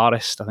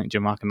embarrassed. I think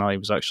Jim McInally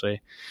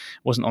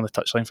wasn't on the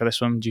touchline for this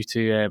one due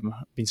to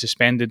being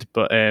suspended,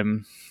 but I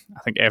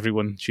think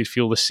everyone should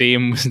feel the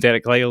same was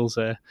Derek Lyle's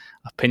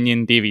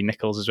opinion. Davy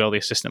Nichols as well, the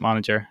assistant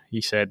manager, he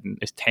said in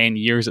his 10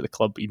 years at the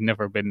club he'd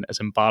never been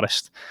as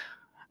embarrassed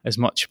as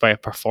much by a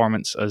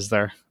performance as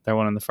their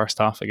one in the first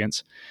half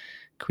against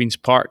Queen's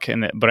Park,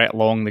 and that Brett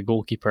Long, the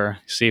goalkeeper,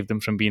 saved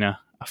them from being a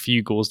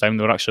few goals down.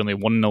 They were actually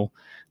only 1-0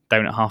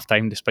 down at half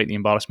time despite the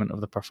embarrassment of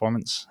the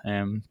performance.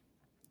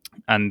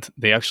 and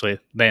they actually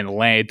then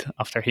led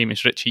after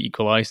Hamish Ritchie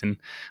equalised and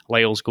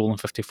Lyle's goal in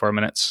 54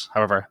 minutes.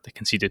 However, they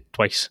conceded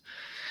twice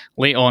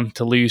late on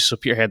to lose, so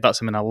Peterhead, that's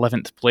them in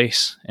 11th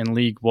place in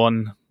League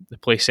One. They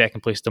play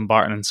second place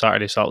Dumbarton on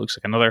Saturday, so that looks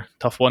like another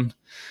tough one.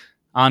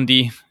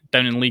 Andy,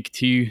 down in League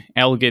 2,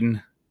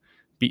 Elgin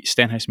beat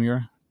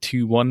Stenhousemuir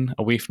 2-1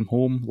 away from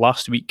home.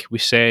 Last week we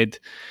said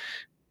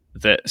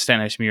that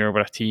Stenhousemuir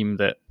were a team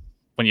that,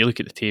 when you look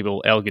at the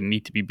table, Elgin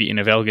need to be beaten.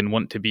 If Elgin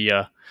want to be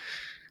a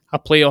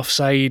playoff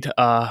side,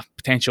 a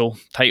potential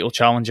title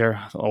challenger,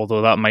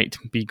 although that might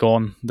be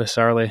gone this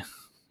early,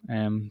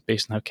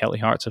 based on how Kelty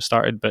Hearts have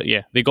started. But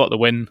yeah, they got the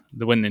win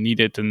they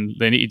needed, and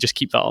they need to just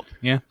keep that up.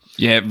 Yeah,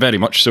 very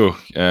much so.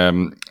 I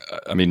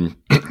mean,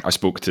 I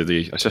spoke to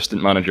the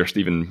assistant manager,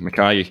 Stephen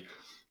Mackay,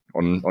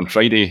 on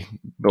Friday,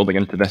 building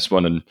into this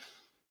one, and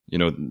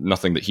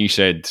nothing that he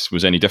said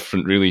was any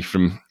different really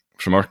from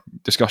our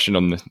discussion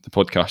on the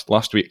podcast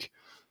last week.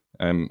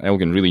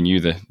 Elgin really knew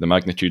the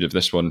magnitude of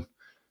this one,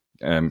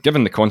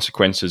 given the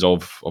consequences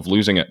of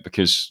losing it,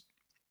 because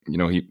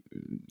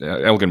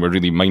Elgin were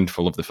really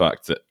mindful of the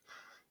fact that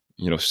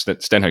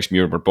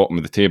Stenhousemuir were bottom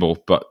of the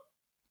table, but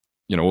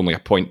only a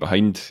point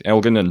behind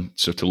Elgin, and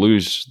so to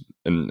lose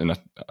in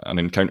an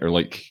encounter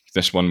like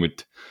this one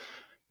would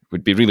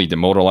be really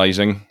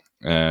demoralising.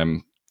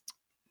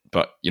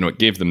 But it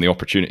gave them the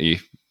opportunity,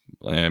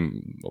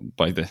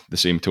 by the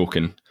same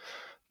token,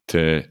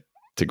 to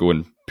go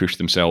and push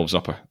themselves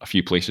up a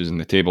few places in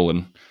the table,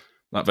 and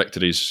that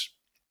victory's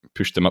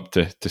pushed them up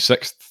to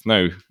 6th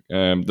now.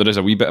 There is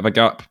a wee bit of a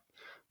gap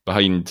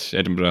behind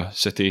Edinburgh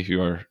City,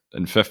 who are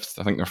in 5th.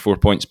 I think they're 4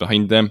 points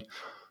behind them.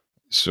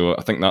 So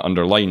I think that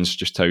underlines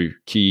just how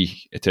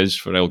key it is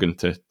for Elgin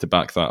to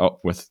back that up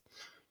with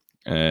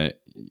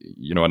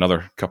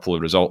another couple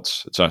of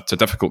results. It's a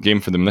difficult game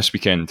for them this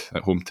weekend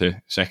at home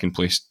to second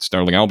place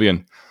Stirling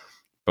Albion,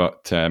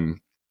 but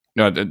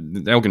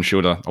Elgin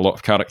showed a lot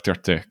of character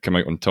to come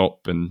out on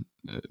top in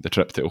the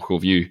trip to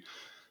Ochilview.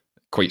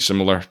 Quite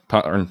similar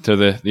pattern to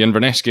the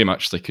Inverness game,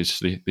 actually, because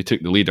they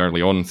took the lead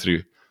early on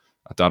through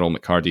a Daryl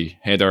McCarty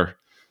header.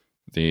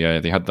 They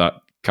had that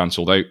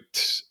cancelled out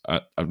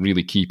at a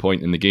really key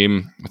point in the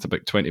game with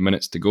about 20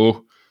 minutes to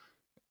go.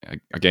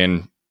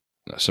 Again,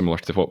 similar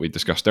to what we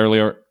discussed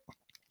earlier,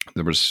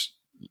 there was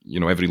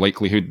every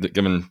likelihood that,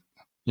 given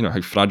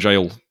how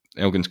fragile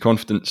Elgin's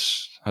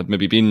confidence had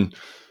maybe been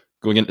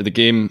going into the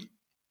game,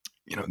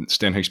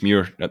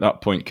 Stenhousemuir at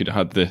that point could have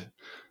had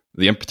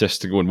the impetus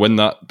to go and win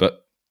that,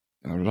 but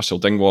Russell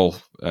Dingwall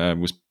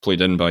was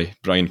played in by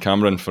Brian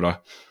Cameron for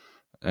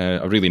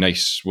a really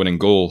nice winning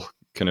goal,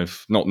 kind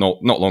of not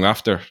long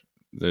after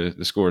the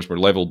scores were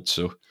levelled.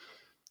 So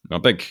a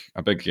big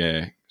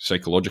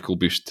psychological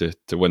boost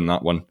to win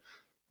that one,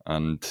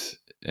 and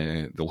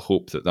they'll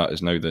hope that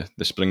is now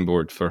the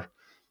springboard for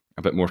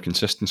a bit more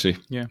consistency.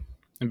 Yeah,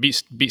 and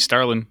beat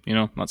Stirling.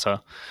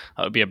 That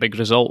would be a big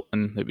result,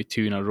 and it'd be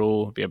 2 in a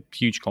row. It'd be a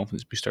huge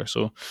confidence booster.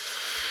 So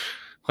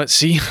let's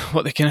see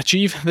what they can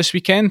achieve this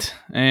weekend.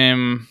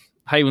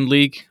 Highland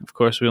League, of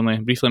course, we only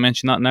briefly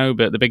mentioned that now,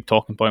 but the big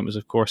talking point was,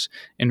 of course,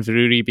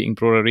 Inverurie beating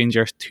Brora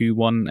Rangers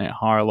 2-1 at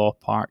Harlaw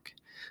Park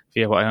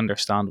via what I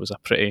understand was a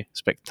pretty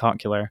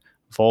spectacular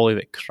volley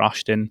that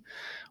crashed in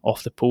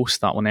off the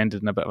post. That one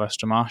ended in a bit of a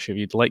stramash. If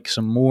you'd like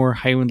some more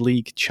Highland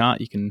League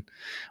chat, you can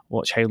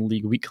watch Highland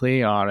League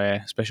Weekly,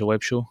 our special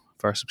web show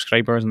for our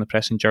subscribers on the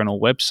Press and Journal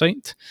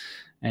website.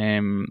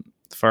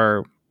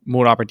 For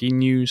more Aberdeen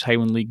news,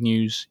 Highland League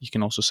news, you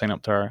can also sign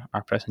up to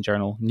our Press and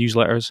Journal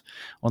newsletters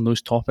on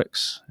those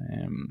topics.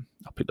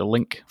 I'll put the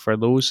link for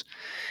those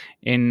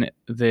in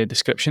the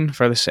description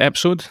for this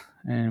episode.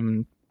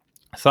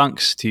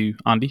 Thanks to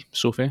Andy,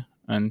 Sophie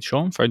and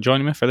Sean for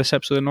joining me for this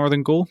episode of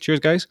Northern Goal. Cheers,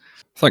 guys.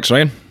 Thanks,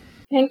 Ryan.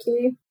 Thank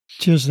you.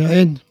 Cheers,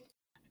 Ryan.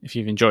 If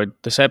you've enjoyed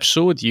this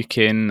episode, you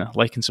can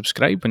like and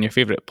subscribe on your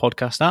favourite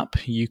podcast app.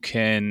 You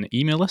can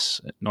email us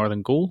at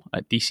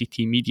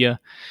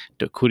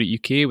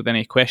northerngoal@dctmedia.co.uk with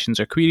any questions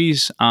or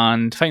queries.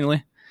 And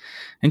finally,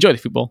 enjoy the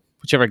football,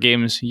 whichever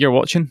games you're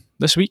watching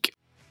this week.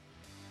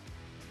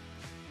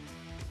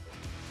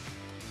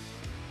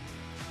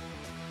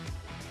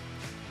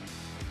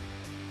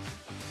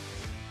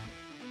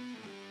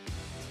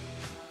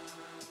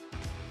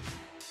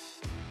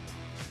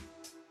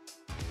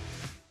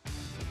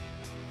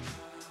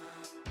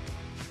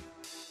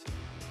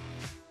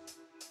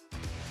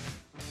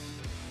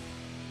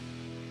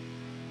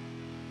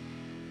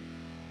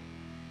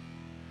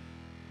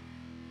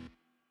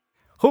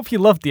 Hope you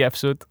loved the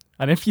episode,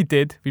 and if you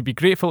did, we'd be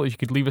grateful if you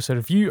could leave us a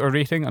review or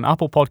rating on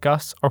Apple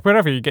Podcasts or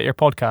wherever you get your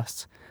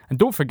podcasts. And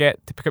don't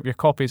forget to pick up your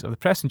copies of the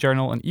Press and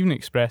Journal and Evening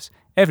Express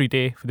every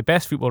day for the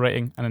best football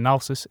writing and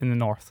analysis in the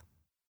North.